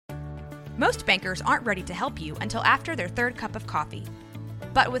Most bankers aren't ready to help you until after their third cup of coffee.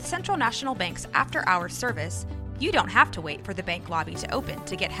 But with Central National Bank's after-hours service, you don't have to wait for the bank lobby to open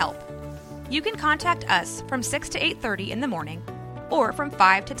to get help. You can contact us from 6 to 8:30 in the morning or from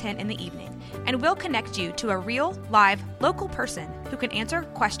 5 to 10 in the evening, and we'll connect you to a real, live, local person who can answer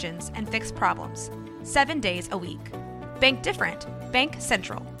questions and fix problems 7 days a week. Bank different. Bank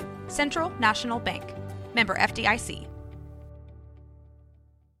Central. Central National Bank. Member FDIC.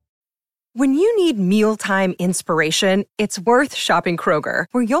 When you need mealtime inspiration, it's worth shopping Kroger,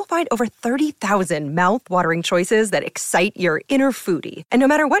 where you'll find over 30,000 mouth-watering choices that excite your inner foodie. And no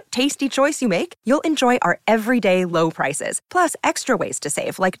matter what tasty choice you make, you'll enjoy our everyday low prices, plus extra ways to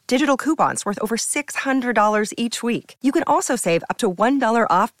save, like digital coupons worth over $600 each week. You can also save up to $1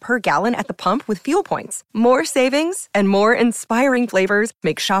 off per gallon at the pump with fuel points. More savings and more inspiring flavors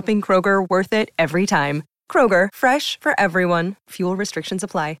make shopping Kroger worth it every time. Kroger, fresh for everyone. Fuel restrictions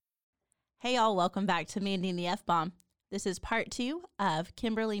apply. Hey y'all, welcome back to Mandy and the F-Bomb. This is part 2 of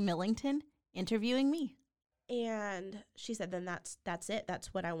Kimberly Millington interviewing me. And she said, then that's it.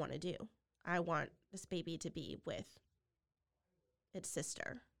 That's what I want to do. I want this baby to be with its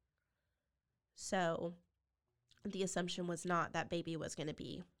sister. So the assumption was not that baby was going to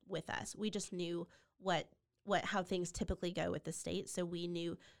be with us. We just knew how things typically go with the state. So we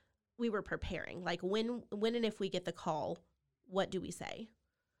knew we were preparing. Like when and if we get the call, what do we say?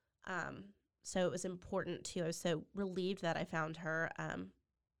 So it was important too. I was so relieved that I found her,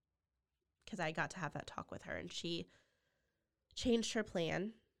 because I got to have that talk with her, and she changed her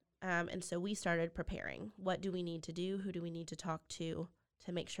plan. And so we started preparing. What do we need to do? Who do we need to talk to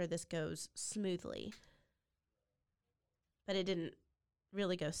make sure this goes smoothly? But it didn't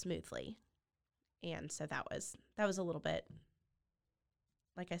really go smoothly. And so that was a little bit,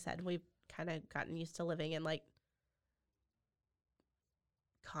 like I said, we've kind of gotten used to living in like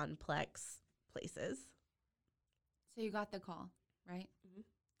complex places. So you got the call, right? Mm-hmm.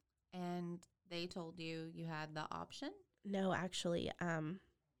 And they told you had the option? No, actually,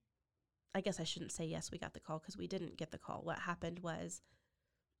 I guess I shouldn't say yes, we got the call, because we didn't get the call. What happened was,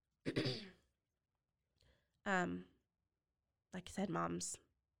 like I said,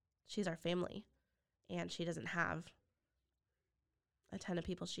 she's our family, and she doesn't have a ton of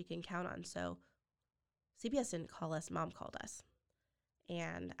people she can count on. So CPS didn't call us, Mom called us.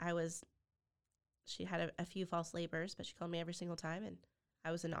 And she had a few false labors, but she called me every single time. And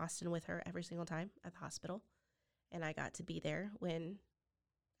I was in Austin with her every single time at the hospital. And I got to be there when,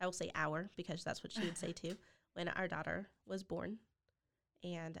 I will say because that's what she would say too, when our daughter was born,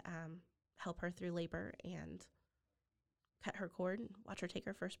 and help her through labor and cut her cord and watch her take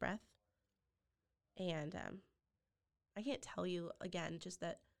her first breath. And I can't tell you again, just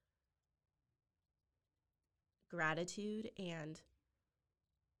that gratitude and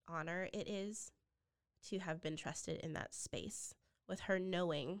honor it is to have been trusted in that space, with her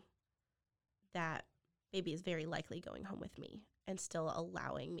knowing that baby is very likely going home with me, and still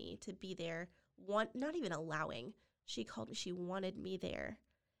allowing me to be there. Not even allowing, she called me, she wanted me there,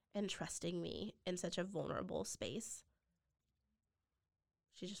 and trusting me in such a vulnerable space.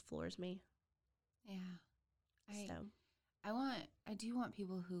 She just floors me. Yeah. So I do want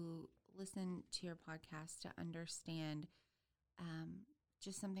people who listen to your podcast to understand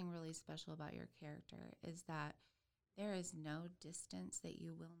just something really special about your character is that there is no distance that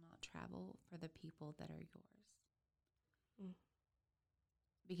you will not travel for the people that are yours. Mm.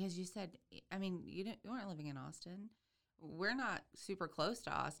 Because you said, I mean, you weren't living in Austin. We're not super close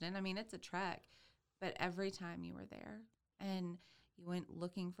to Austin. I mean, it's a trek. But every time you were there, and you went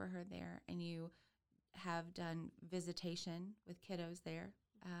looking for her there, and you have done visitation with kiddos there,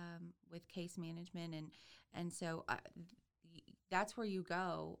 with case management, and so that's where you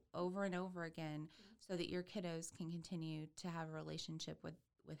go over and over again, so that your kiddos can continue to have a relationship with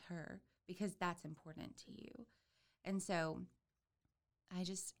her, because that's important to you. And so I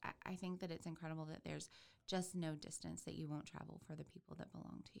think that it's incredible that there's just no distance that you won't travel for the people that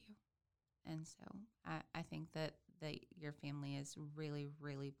belong to you. And so I think that your family is really,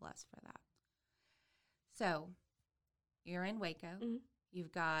 really blessed for that. So you're in Waco. Mm-hmm.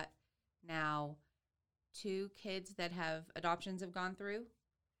 You've got now 2 kids that adoptions have gone through.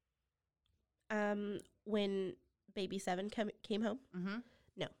 When baby 7 came home? Mm-hmm.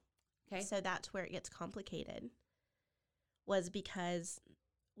 No. Okay. So that's where it gets complicated, was because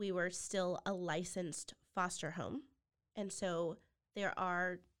we were still a licensed foster home. And so there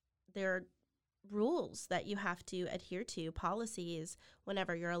are rules that you have to adhere to, policies,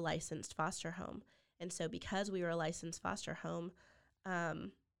 whenever you're a licensed foster home. And so because we were a licensed foster home,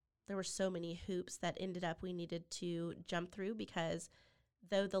 there were so many hoops that ended up we needed to jump through, because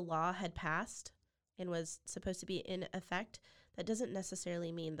though the law had passed and was supposed to be in effect, that doesn't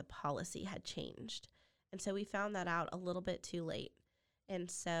necessarily mean the policy had changed. And so we found that out a little bit too late.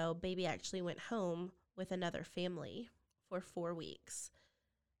 And so baby actually went home with another family for 4 weeks.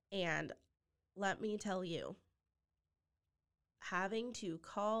 And let me tell you, having to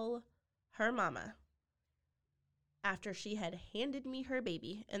call her mama after she had handed me her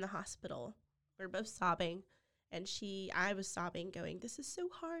baby in the hospital, we're both sobbing, and I was sobbing, going, "This is so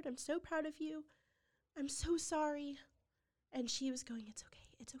hard. I'm so proud of you. I'm so sorry." And she was going, "It's okay.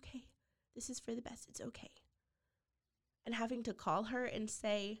 It's okay. This is for the best. It's okay." And having to call her and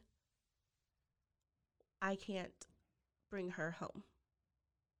say, "I can't bring her home.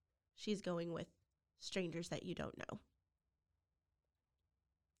 She's going with strangers that you don't know."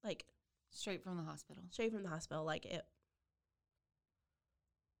 Like, Straight from the hospital. straight from the hospital. Like, it,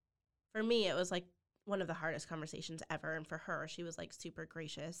 for me, it was like one of the hardest conversations ever. And for her, she was like super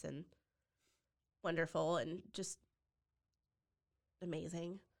gracious and wonderful and just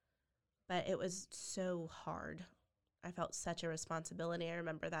amazing. But it was so hard. I felt such a responsibility. I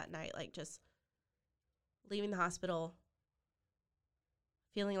remember that night, like, just leaving the hospital,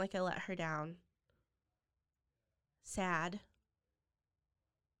 feeling like I let her down, sad,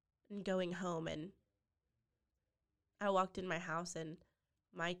 and going home. And I walked in my house, and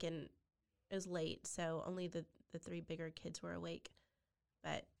Mike and it was late, so only the 3 bigger kids were awake.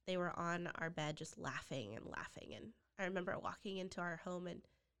 But they were on our bed just laughing and laughing. And I remember walking into our home and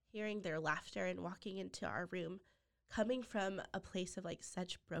hearing their laughter, and walking into our room coming from a place of like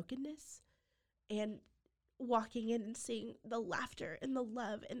such brokenness, and walking in and seeing the laughter and the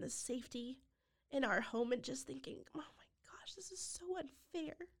love and the safety in our home, and just thinking, "Oh my gosh, this is so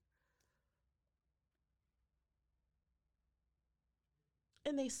unfair."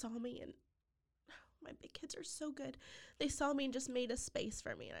 And they saw me, and my big kids are so good. They saw me and just made a space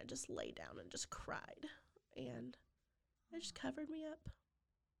for me, and I just lay down and just cried, and they just covered me up.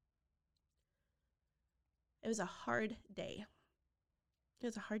 It was a hard day. It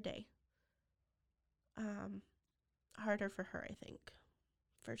was a hard day. Harder for her, I think,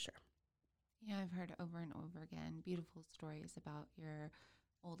 for sure. Yeah, I've heard over and over again beautiful stories about your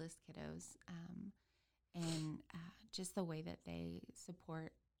oldest kiddos, and just the way that they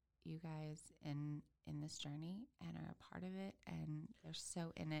support you guys in this journey and are a part of it, and they're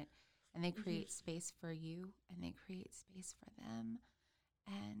so in it, and they create space for you, and they create space for them,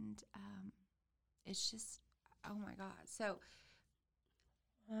 and it's just, oh my God. So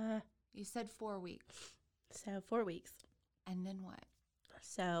you said 4 weeks. So 4 weeks. And then what?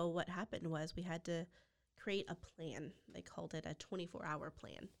 So what happened was we had to create a plan. They called it a 24-hour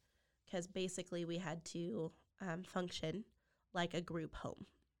plan, because basically we had to function like a group home.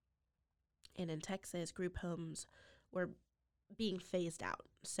 And in Texas, group homes were being phased out.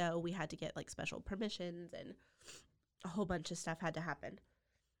 So we had to get like special permissions, and a whole bunch of stuff had to happen.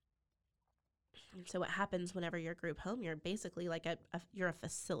 And so what happens whenever you're a group home, you're basically like you're a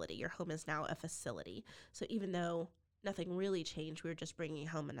facility. Your home is now a facility. So even though nothing really changed, we were just bringing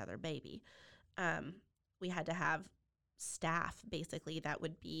home another baby. We had to have staff basically that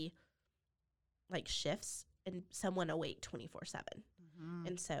would be like shifts and someone awake 24/7. Mm-hmm.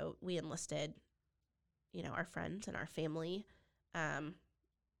 And so we enlisted, our friends and our family,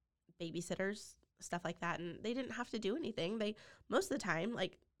 babysitters, stuff like that. And they didn't have to do anything. Most of the time,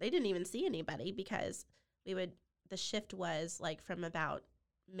 like, they didn't even see anybody, because the shift was like from about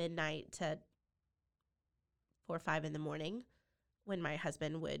midnight to 4 or 5 in the morning when my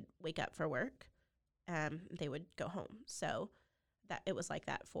husband would wake up for work. They would go home. So that it was like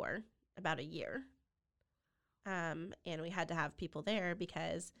that for about a year. And we had to have people there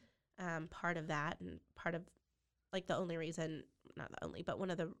because part of that, and part of like the only reason, not the only, but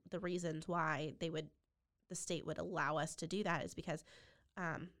one of the reasons why the state would allow us to do that is because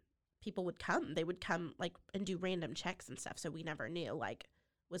people would come. They would come like and do random checks and stuff. So we never knew, like,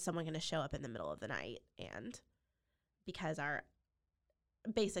 was someone going to show up in the middle of the night? And because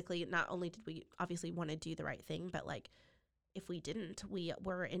basically not only did we obviously want to do the right thing, but like if we didn't, we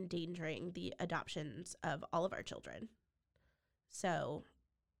were endangering the adoptions of all of our children. So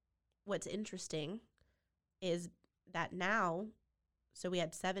what's interesting is that now, so we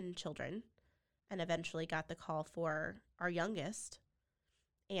had 7 children and eventually got the call for our youngest,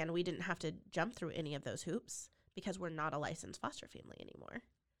 and we didn't have to jump through any of those hoops because we're not a licensed foster family anymore.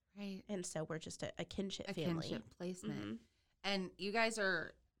 Right. And so we're just a kinship family. Kinship placement. Mm-hmm. And you guys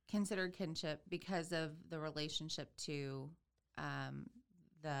are considered kinship because of the relationship to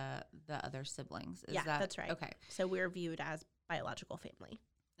the other siblings. Is that, that's right. Okay. So we're viewed as biological family.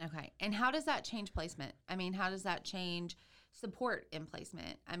 Okay. And how does that change placement? I mean, how does that change support in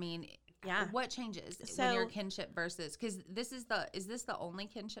placement. I mean, Yeah. what changes So- when you're kinship versus, because is this the only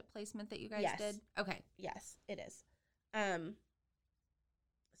kinship placement that you guys Yes. did? Okay. Yes, it is.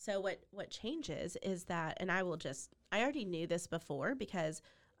 So what changes is that, and I already knew this before because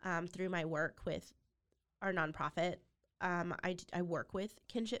through my work with our nonprofit, I work with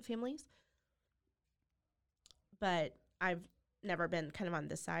kinship families, but I've never been kind of on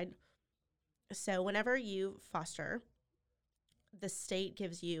this side. So whenever you foster, the state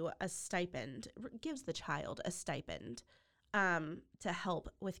gives you a stipend, gives the child a stipend to help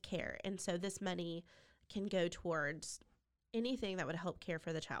with care. And so this money can go towards anything that would help care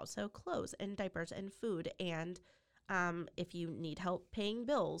for the child. So clothes and diapers and food. And if you need help paying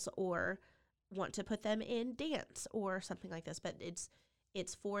bills or want to put them in dance or something like this, but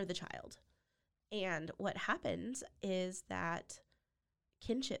it's for the child. And what happens is that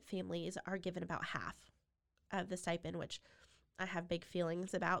kinship families are given about half of the stipend, which I have big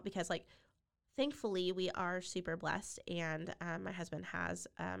feelings about because, like, thankfully we are super blessed and my husband has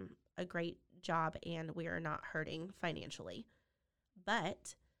a great job and we are not hurting financially.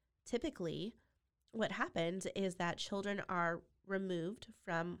 But typically what happens is that children are removed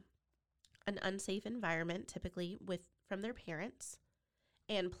from an unsafe environment, typically from their parents,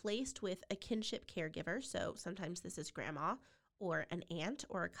 and placed with a kinship caregiver. So sometimes this is grandma or an aunt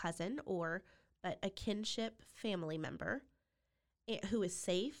or a cousin but a kinship family member who is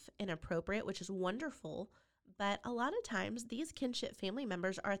safe and appropriate, which is wonderful. But a lot of times these kinship family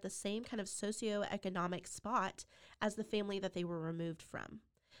members are at the same kind of socioeconomic spot as the family that they were removed from.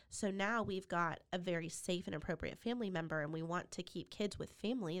 So now we've got a very safe and appropriate family member, and we want to keep kids with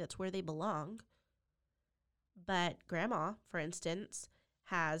family. That's where they belong. But grandma, for instance,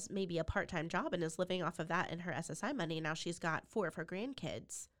 has maybe a part-time job and is living off of that and her SSI money. Now she's got 4 of her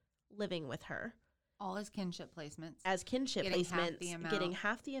grandkids living with her. All as kinship placements. As kinship Getting placements, half the amount. getting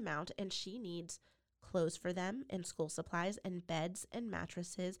half the amount, and she needs clothes for them and school supplies and beds and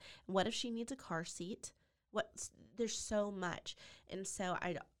mattresses. What if she needs a car seat? There's so much. And so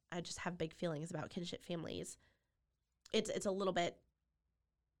I just have big feelings about kinship families. It's a little bit,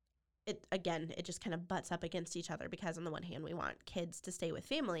 it just kind of butts up against each other because on the one hand we want kids to stay with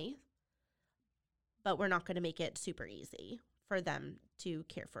family, but we're not going to make it super easy for them to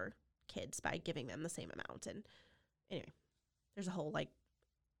care for kids by giving them the same amount. And anyway, there's a whole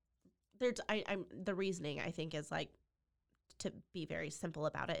the reasoning I think is, like, to be very simple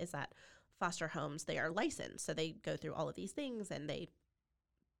about it, is that foster homes, they are licensed, so they go through all of these things, and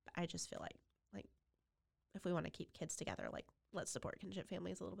I just feel like if we want to keep kids together, like, let's support kinship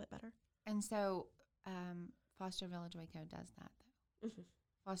families a little bit better. And so Foster Village Waco does that, though. Mm-hmm.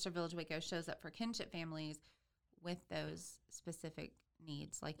 Foster Village Waco shows up for kinship families with those specific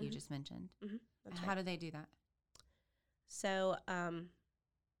needs, like you just mentioned. Mm-hmm. That's How right. do they do that? So,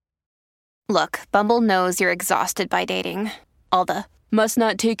 Look, Bumble knows you're exhausted by dating. All the must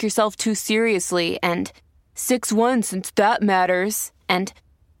not take yourself too seriously and 6'1" since that matters. And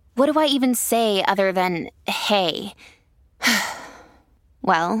what do I even say other than hey?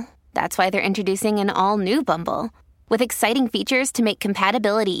 Well, that's why they're introducing an all-new Bumble with exciting features to make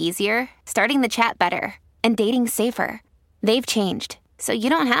compatibility easier, starting the chat better, and dating safer. They've changed, so you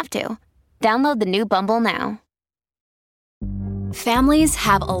don't have to. Download the new Bumble now. Families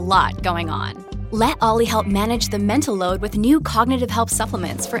have a lot going on. Let Ollie help manage the mental load with new cognitive help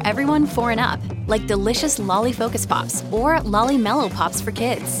supplements for everyone 4 and up, like delicious Lolly Focus Pops or Lolly Mellow Pops for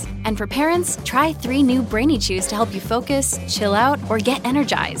kids. And for parents, try 3 new Brainy Chews to help you focus, chill out, or get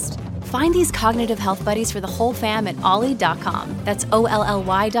energized. Find these cognitive health buddies for the whole fam at ollie.com. That's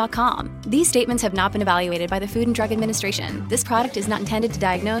OLLY.com. These statements have not been evaluated by the Food and Drug Administration. This product is not intended to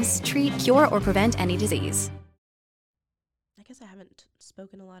diagnose, treat, cure, or prevent any disease. I guess I haven't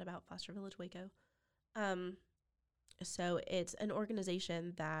spoken a lot about Foster Village Waco. So it's an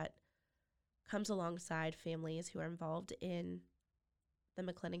organization that comes alongside families who are involved in the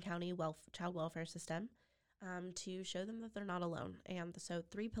McLennan County child welfare system to show them that they're not alone. And so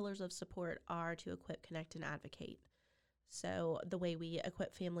 3 pillars of support are to equip, connect, and advocate. So the way we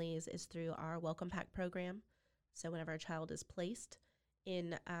equip families is through our Welcome Pack program. So whenever a child is placed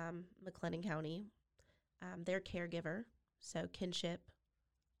in McLennan County, their caregiver, so kinship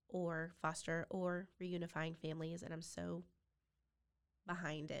or foster or reunifying families, and I'm so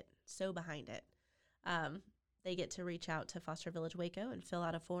behind it. They get to reach out to Foster Village Waco and fill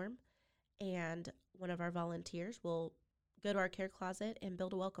out a form, and one of our volunteers will go to our care closet and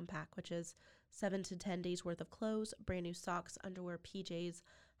build a welcome pack, which is 7 to 10 days worth of clothes, brand new socks, underwear, PJs,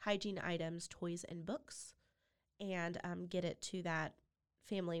 hygiene items, toys, and books, and get it to that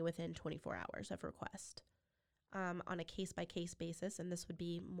family within 24 hours of request. on a case-by-case basis, and this would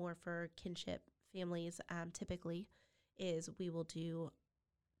be more for kinship families typically, is we will do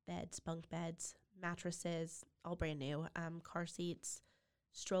beds, bunk beds, mattresses, all brand new, car seats,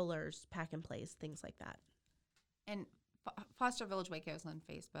 strollers, pack and plays, things like that. And Foster Village Waco is on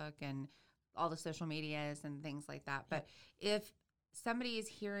Facebook and all the social medias and things like that. But if somebody is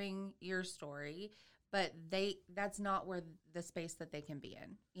hearing your story, but that's not where the space that they can be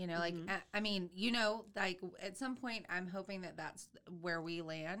in, you know, like, I mean, you know, like at some point I'm hoping that that's where we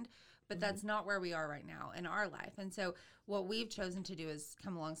land, but that's not where we are right now in our life. And so what we've chosen to do is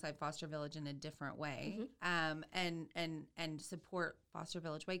come alongside Foster Village in a different way, and support Foster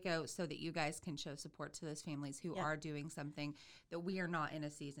Village Waco so that you guys can show support to those families who are doing something that we are not in a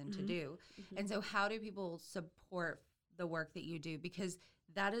season to do. And so how do people support the work that you do? Because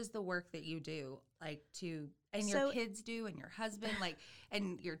that is the work that you do, like and your kids do, and your husband, like,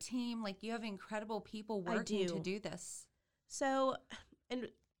 and your team, like you have incredible people working to do this. So, and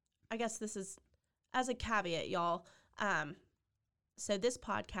I guess this is as a caveat, y'all. So this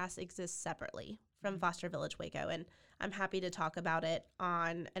podcast exists separately from Foster Village Waco, and I'm happy to talk about it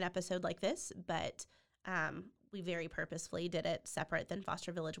on an episode like this, but we very purposefully did it separate than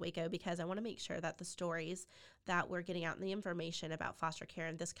Foster Village Waco because I want to make sure that the stories that we're getting out and the information about foster care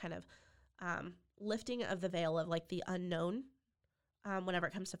and this kind of lifting of the veil of like the unknown whenever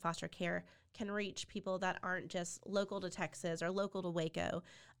it comes to foster care can reach people that aren't just local to Texas or local to Waco.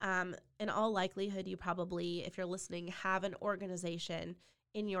 In all likelihood, you probably, if you're listening, have an organization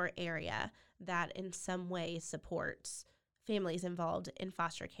in your area that in some way supports families involved in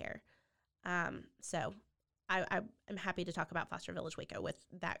foster care. So I'm happy to talk about Foster Village Waco with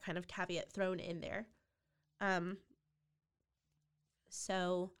that kind of caveat thrown in there.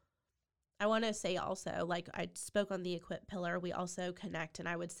 So I want to say also, like I spoke on the Equip pillar, we also connect, and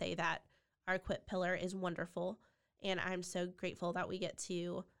I would say that our Equip pillar is wonderful, and I'm so grateful that we get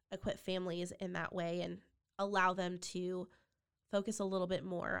to equip families in that way and allow them to focus a little bit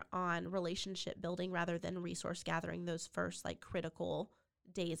more on relationship building rather than resource gathering those first like critical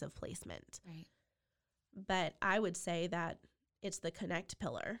days of placement. Right. But I would say that it's the connect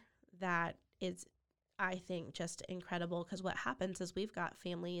pillar that is, I think, just incredible, because what happens is we've got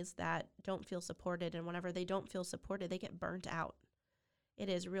families that don't feel supported, and whenever they don't feel supported, they get burnt out. It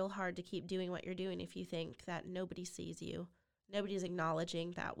is real hard to keep doing what you're doing if you think that nobody sees you. Nobody's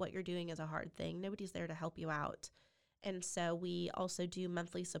acknowledging that what you're doing is a hard thing. Nobody's there to help you out. And so we also do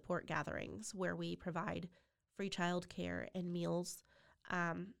monthly support gatherings where we provide free childcare and meals.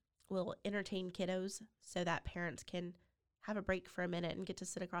 We'll entertain kiddos so that parents can have a break for a minute and get to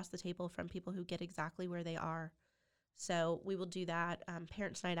sit across the table from people who get exactly where they are. So we will do that,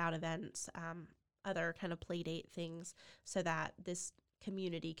 parents' night out events, other kind of play date things so that this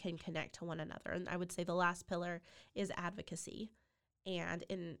community can connect to one another. And I would say the last pillar is advocacy. And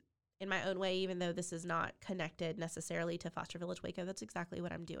in my own way, even though this is not connected necessarily to Foster Village Waco, that's exactly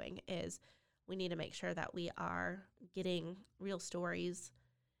what I'm doing, is we need to make sure that we are getting real stories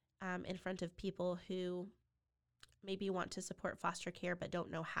in front of people who maybe want to support foster care but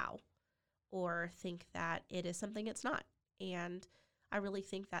don't know how, or think that it is something it's not. And I really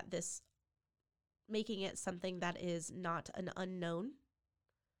think that this, making it something that is not an unknown,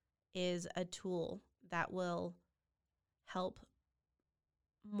 is a tool that will help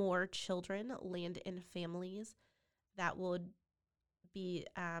more children land in families that would be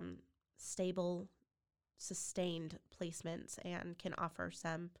stable, sustained placements and can offer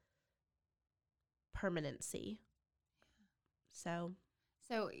some permanency. So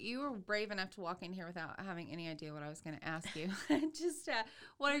you were brave enough to walk in here without having any idea what I was going to ask you. Just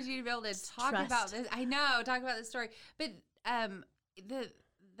wanted you to be able to talk about this. I know, talk about this story. But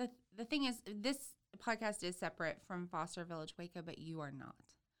the thing is, this podcast is separate from Foster Village Waco, but you are not.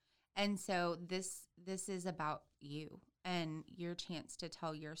 And so this is about you and your chance to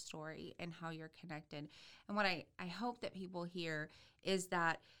tell your story and how you're connected. And what I hope that people hear is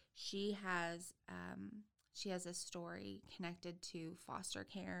that she has a story connected to foster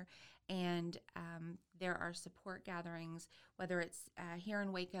care, and there are support gatherings, whether it's here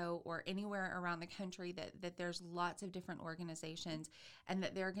in Waco or anywhere around the country, that there's lots of different organizations, and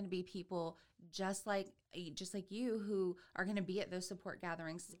that there are going to be people just like you who are going to be at those support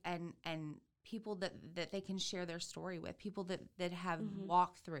gatherings, and people that they can share their story with, people that have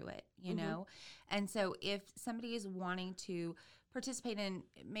walked through it, you know? And so if somebody is wanting to participate in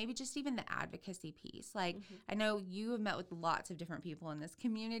maybe just even the advocacy piece, like I know you have met with lots of different people in this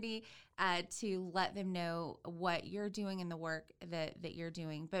community to let them know what you're doing and the work that you're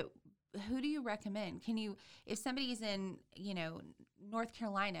doing, but who do you recommend? If somebody's in, North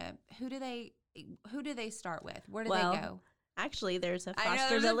Carolina, who do they who do they start with? Where do Well, they go? Actually, there's a I know, Foster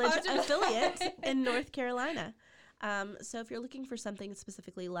there's a Village Foster- affiliate in North Carolina. So if you're looking for something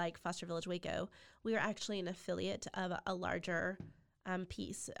specifically like Foster Village Waco, we are actually an affiliate of a larger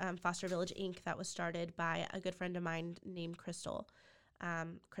piece, Foster Village Inc., that was started by a good friend of mine named Crystal.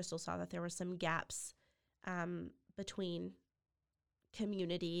 Crystal saw that there were some gaps between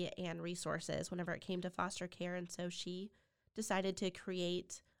community and resources whenever it came to foster care, and so she decided to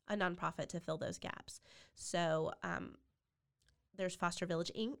create a nonprofit to fill those gaps. So there's Foster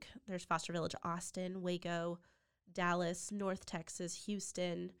Village Inc., there's Foster Village Austin, Waco, Dallas, North Texas,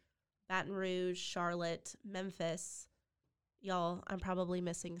 Houston, Baton Rouge, Charlotte, Memphis. Y'all, I'm probably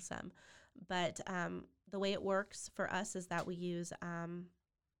missing some. But the way it works for us is that we use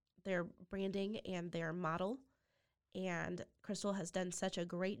their branding and their model. And Crystal has done such a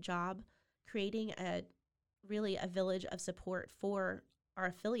great job creating a village of support for our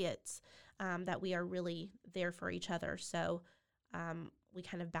affiliates that we are really there for each other. So we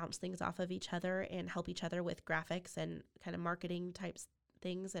kind of bounce things off of each other and help each other with graphics and kind of marketing types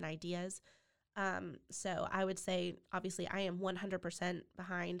things and ideas. So I would say, obviously, I am 100%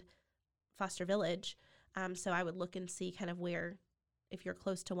 behind Foster Village. So I would look and see kind of where, if you're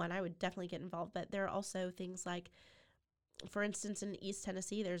close to one, I would definitely get involved. But there are also things like, for instance, in East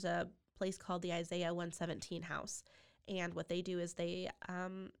Tennessee, there's a place called the Isaiah 117 House. And what they do is they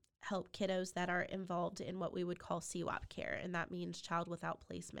help kiddos that are involved in what we would call CWAP care, and that means child without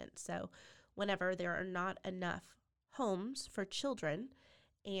placement. So whenever there are not enough homes for children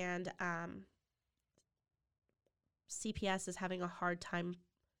and CPS is having a hard time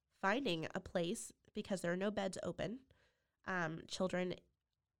finding a place because there are no beds open, children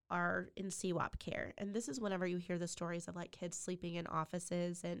are in CWAP care. And this is whenever you hear the stories of like kids sleeping in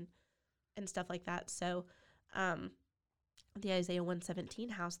offices and stuff like that. So the Isaiah 117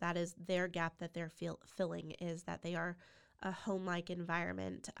 House, that is their gap that they're filling, is that they are a home-like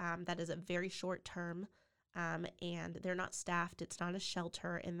environment that is a very short term, and they're not staffed. It's not a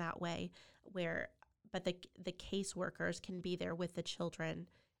shelter in that way, but the caseworkers can be there with the children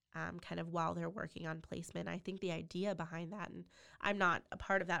kind of while they're working on placement. I think the idea behind that, and I'm not a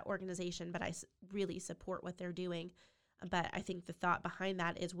part of that organization, but I really support what they're doing. But I think the thought behind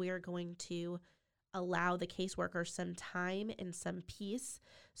that is we're going to allow the caseworkers some time and some peace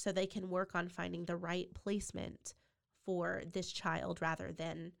so they can work on finding the right placement for this child rather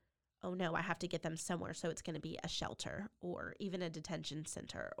than, oh no, I have to get them somewhere, so it's going to be a shelter or even a detention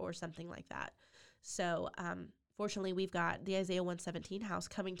center or something like that. So fortunately, we've got the Isaiah 117 House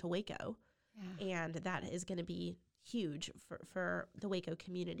coming to Waco, and that is going to be huge for the Waco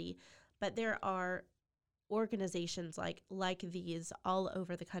community. But there are organizations like these all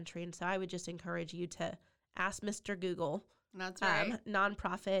over the country, and so I would just encourage you to ask Mr. Google. That's right.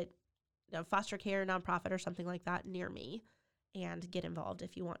 Nonprofit, foster care nonprofit or something like that near me, and get involved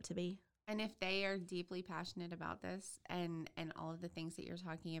if you want to be. And if they are deeply passionate about this and all of the things that you're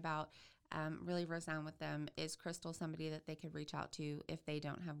talking about really resound with them, is Crystal somebody that they could reach out to if they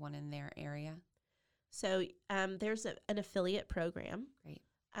don't have one in their area? So there's an affiliate program. Great.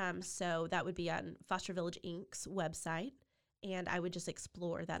 So that would be on Foster Village Inc.'s website, and I would just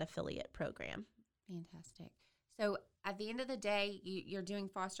explore that affiliate program. Fantastic. So at the end of the day, you're doing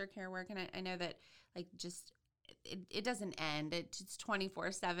foster care work, and I know that it doesn't end. It's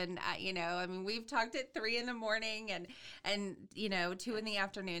 24/7. I mean, we've talked at 3 a.m. and 2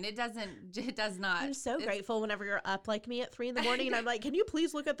 p.m. It does not. I'm so grateful whenever you're up like me at 3 a.m. and I'm like, can you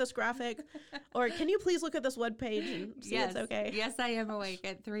please look at this graphic, or can you please look at this webpage and see it's okay? Yes, I am awake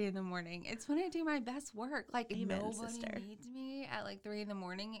at 3 a.m. It's when I do my best work. Like, amen, nobody sister. needs me at like 3 a.m.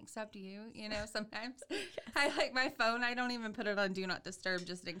 except you. Sometimes I like my phone. I don't even put it on Do Not Disturb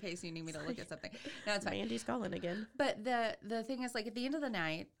just in case you need me to look at something. No, it's fine. Mandy's calling again. But the thing is, like, at the end of the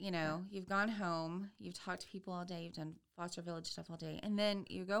night, you've gone home, you've talked to people all day, you've done foster village stuff all day, and then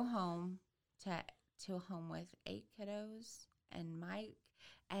you go home to a home with 8 kiddos and Mike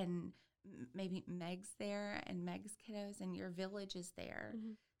and maybe Meg's there and Meg's kiddos, and your village is there.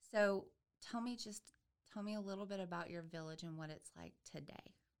 Mm-hmm. So tell me a little bit about your village and what it's like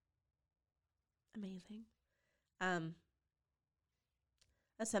today. Amazing.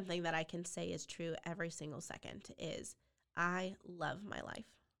 That's something that I can say is true every single second is I love my life.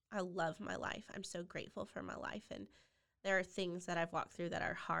 I love my life. I'm so grateful for my life. And there are things that I've walked through that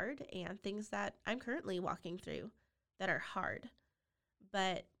are hard and things that I'm currently walking through that are hard.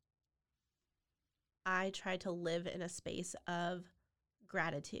 But I try to live in a space of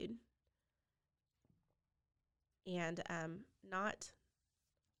gratitude and not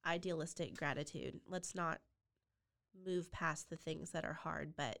idealistic gratitude. Let's not move past the things that are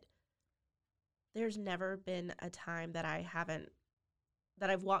hard, but there's never been a time that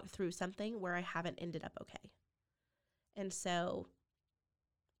I've walked through something where I haven't ended up okay. And so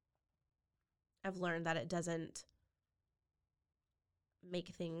I've learned that it doesn't make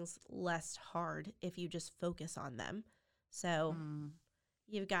things less hard if you just focus on them. So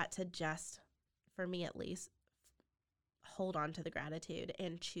you've got to just, for me at least, hold on to the gratitude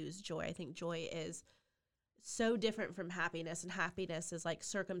and choose joy. I think joy is so different from happiness, and happiness is like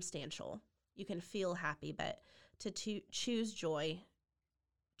circumstantial. You can feel happy, but to choose joy,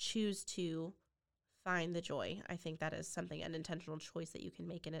 choose to find the joy. I think that is something, an intentional choice that you can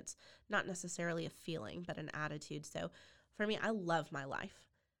make, and it's not necessarily a feeling, but an attitude. So for me, I love my life,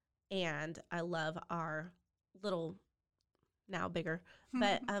 and I love our little, now bigger,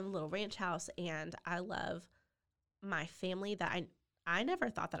 but little ranch house, and I love my family that I never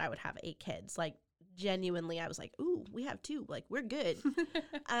thought that I would have 8 kids. Like, genuinely, I was like, ooh, we have 2. Like, we're good.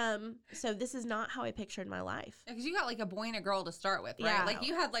 So this is not how I pictured my life. Because you got like a boy and a girl to start with, right? Yeah. Like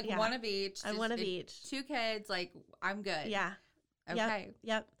you had like one of each. And one of each. 2 kids, like, I'm good. Yeah. Okay.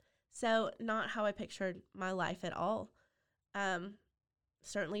 Yep. So not how I pictured my life at all.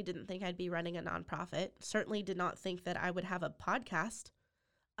 Certainly didn't think I'd be running a nonprofit. Certainly did not think that I would have a podcast.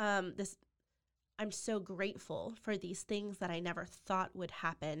 I'm so grateful for these things that I never thought would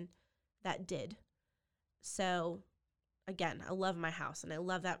happen that did. So again, I love my house, and I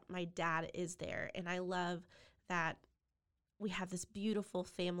love that my dad is there, and I love that we have this beautiful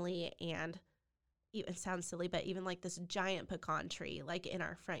family, and it sounds silly, but even like this giant pecan tree like in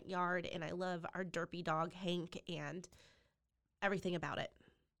our front yard, and I love our derpy dog Hank and everything about it.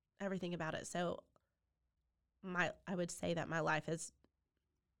 So I would say that my life is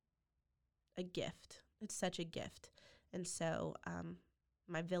a gift. It's such a gift. And so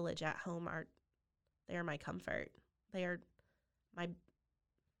my village at home they are my comfort. They are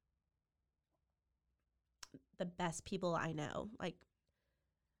the best people I know. Like,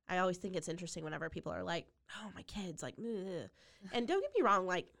 I always think it's interesting whenever people are like, oh, my kids, like, ugh. And don't get me wrong,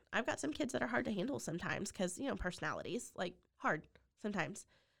 like, I've got some kids that are hard to handle sometimes because, personalities, like, hard sometimes.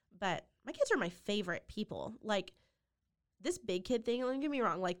 But my kids are my favorite people. Like, this big kid thing, don't get me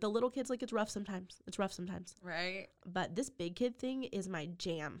wrong, like, the little kids, like, it's rough sometimes. Right. But this big kid thing is my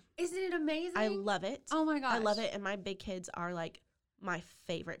jam. Isn't it amazing? I love it. Oh, my gosh. I love it. And my big kids are, like, my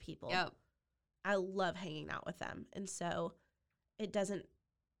favorite people. Yep. I love hanging out with them. And so it doesn't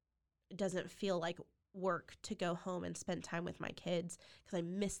feel like work to go home and spend time with my kids because I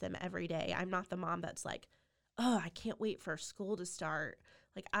miss them every day. I'm not the mom that's like, oh, I can't wait for school to start.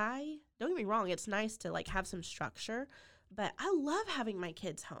 Like, don't get me wrong, it's nice to like have some structure, but I love having my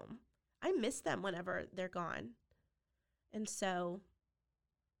kids home. I miss them whenever they're gone. And so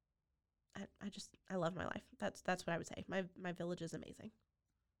I love my life. That's what I would say. My village is amazing.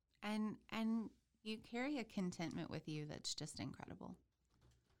 And you carry a contentment with you that's just incredible.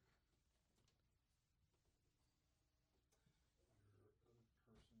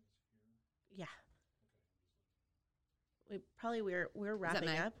 Yeah. We're wrapping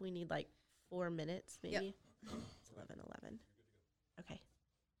up. We need like 4 minutes maybe. Yep. It's 11:11. Okay.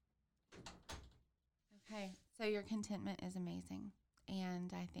 Okay. So your contentment is amazing.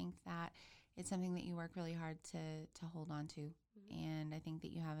 And I think that it's something that you work really hard to hold on to. Mm-hmm. And I think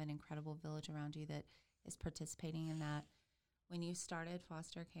that you have an incredible village around you that is participating in that. When you started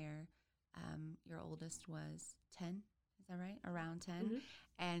foster care, your oldest was 10, is that right? Around 10. Mm-hmm.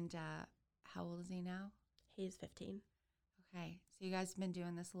 And how old is he now? He's 15. Okay. So you guys have been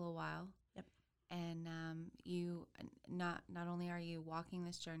doing this a little while. Yep. And you not only are you walking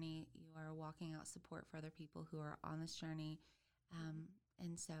this journey, you are walking out support for other people who are on this journey.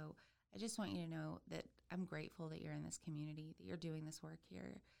 And so I just want you to know that I'm grateful that you're in this community, that you're doing this work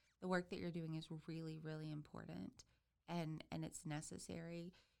here. The work that you're doing is really, really important, and it's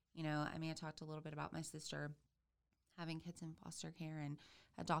necessary. I talked a little bit about my sister having kids in foster care and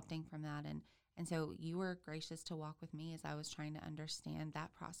adopting from that. And so you were gracious to walk with me as I was trying to understand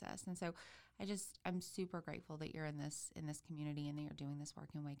that process. And so I'm super grateful that you're in this community and that you're doing this work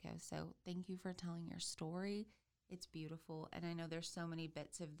in Waco. So thank you for telling your story. It's beautiful. And I know there's so many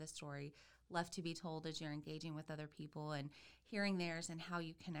bits of the story left to be told as you're engaging with other people and hearing theirs and how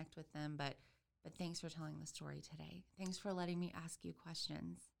you connect with them. But thanks for telling the story today. Thanks for letting me ask you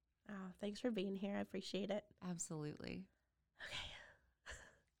questions. Oh, thanks for being here. I appreciate it. Absolutely. Okay.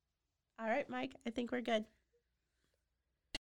 All right, Mike, I think we're good.